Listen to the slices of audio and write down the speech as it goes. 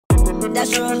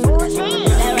That's true.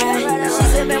 That right. She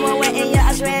sippin' one wet and yeah,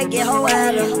 I swear get her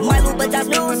wetter. My Louboutins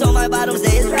news on my bottom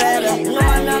say it's redder. No,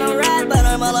 I'm not a rat, but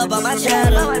I'm all up on my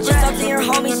cheddar. Just talked to your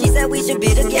homie, she said we should be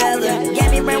together.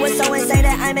 Gave me brain with so insane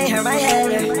that I made her my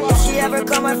header. If she ever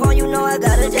call my phone, you know I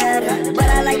got a deader. But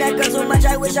I like that girl so much,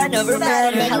 I wish I never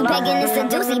met her. Now you begging to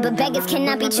seduce me, but beggars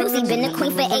cannot be choosy. Been a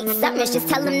queen for 8 summers, just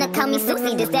tell them to call me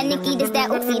Susie. This that Nicki, this that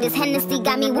Uzi, this Hennessy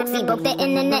got me woozy. Broke the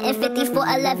internet in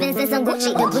 5411s and some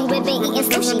Gucci. The blue ribbon eating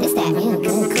sushi, this that real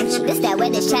good coochie. This that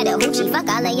wet Chattahoochee, fuck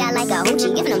all of y'all like a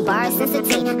hoochie. Giving them bars since a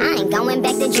teen, I ain't going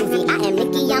back to Juicy. I am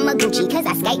Nicki, I'm a Gucci, cause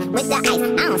I skate with the ice.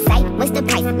 I don't sight, what's the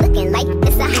price? Looking like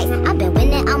it's a heist. I've been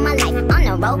winning all my life, on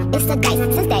the road, it's a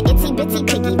dice. Since that itty bitty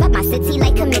piggy, rub my city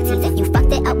like committees. If you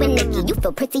fucked it up with Nicki, you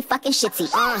feel pretty fucking shitty.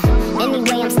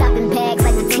 Anyway, I'm stopping bags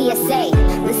like the TSA.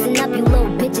 Listen up, you little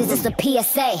bitches, it's a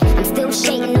PSA. I'm still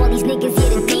shading all these niggas, yeah,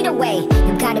 the beat away.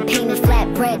 You gotta pay me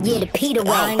flat bread, yeah, the Pete away.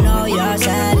 I know you're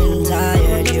sad and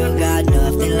tired, you got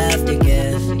nothing left to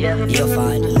give. You'll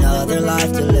find another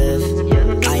life to live.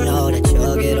 I know that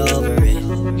you'll get over it.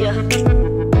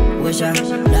 Wish I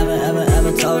never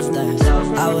ever told you things.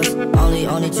 I was only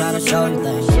trying to show you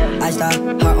things. I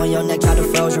stopped, heart on your neck, tried to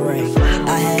froze your ring.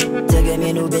 I had to get me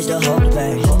a new bitch to hold the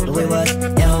pain. We was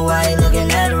in Hawaii looking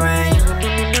at the rain.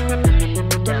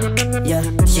 Yeah,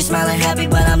 she smiling happy,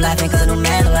 but I'm laughing cause no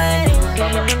Madeline.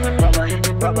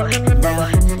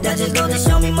 That just goes to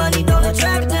show me money don't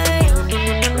attract things.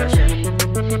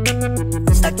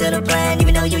 Stuck to the plan,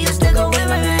 even though you used to go with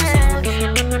my hand.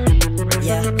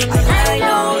 Yeah, I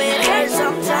know it hurts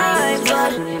sometimes,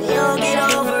 but you'll get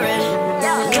over it.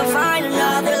 You'll find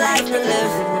another life to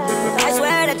live. I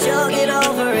swear that you'll get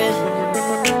over it.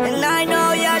 And I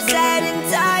know you're sad and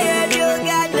tired, you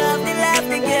got nothing left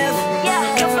to give.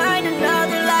 You'll find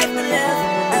another life to live.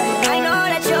 I know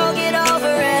that you'll get over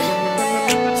it.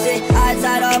 See, I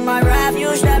tied up my rap,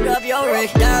 you strapped up your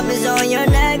Rick. Diamonds on your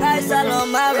neck, I sat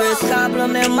on my wrist.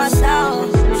 Compliment my style.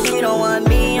 She don't want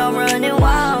me, I'm running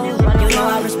wild. You know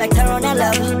I respect her on that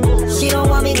level. She don't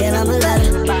want me, then I'ma let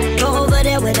her go over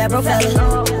there with that bro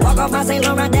fella. Walk off my St.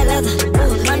 Laurent, that leather.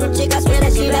 My new chick, I swear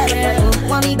that she better.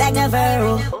 Want me back,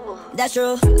 never. That's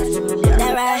true.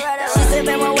 That right. She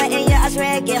sippin' one wet and yeah, I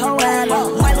swear get her wetter.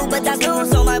 My Louboutins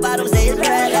news on my bottom say it's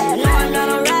redder. No, I'm not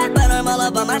a rat, but I'm all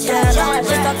up on my cheddar.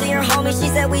 Just talked to your homie, she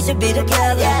said we should be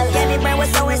together. Gave me brain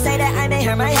with so insane that I made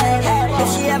her my head.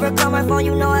 If she ever call my phone,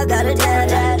 you know I got a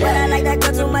deader. But I like that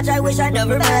girl too much, I wish I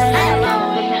never met her. I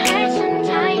know it hurts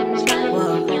sometimes,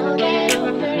 but you'll get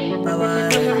over it.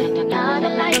 Bye-bye.